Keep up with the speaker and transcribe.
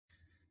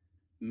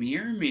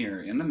Mirror,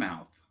 mirror in the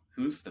mouth,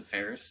 who's the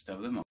fairest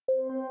of them all?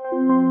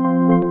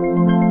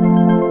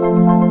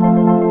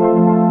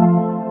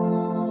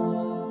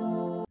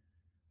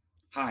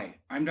 Hi,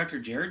 I'm Dr.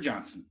 Jared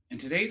Johnson, and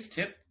today's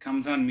tip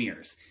comes on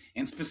mirrors,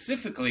 and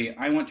specifically,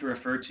 I want to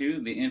refer to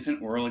the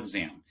infant oral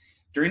exam.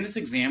 During this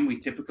exam, we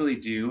typically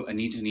do a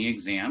knee-to-knee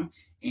exam,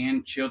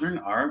 and children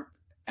are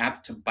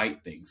apt to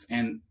bite things.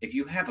 And if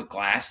you have a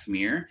glass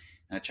mirror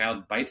and a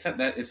child bites that,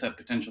 that is a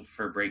potential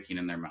for breaking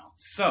in their mouth.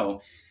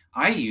 So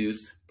I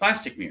use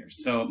plastic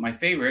mirrors. So my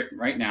favorite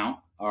right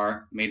now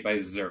are made by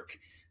Zerk.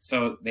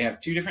 So they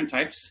have two different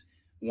types.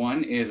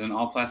 One is an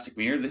all plastic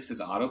mirror. This is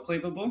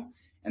autoclavable.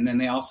 And then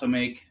they also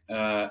make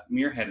a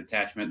mirror head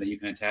attachment that you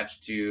can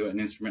attach to an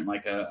instrument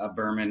like a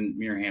Berman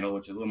mirror handle,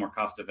 which is a little more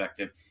cost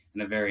effective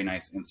and a very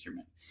nice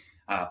instrument.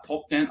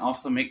 Pulp Dent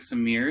also makes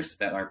some mirrors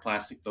that are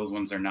plastic. Those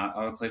ones are not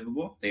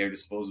autoclavable. They are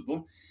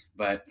disposable.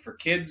 But for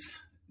kids,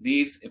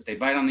 these, if they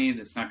bite on these,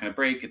 it's not going to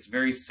break. It's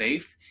very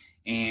safe,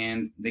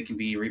 and they can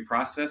be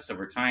reprocessed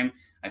over time.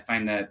 I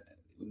find that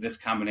this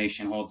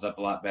combination holds up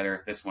a lot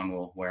better. This one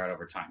will wear out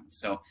over time.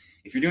 So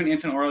if you're doing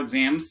infant oral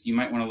exams, you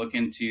might want to look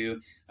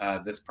into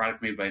this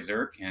product made by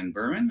Zerk and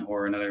Berman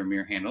or another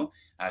mirror handle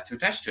to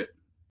attach to it.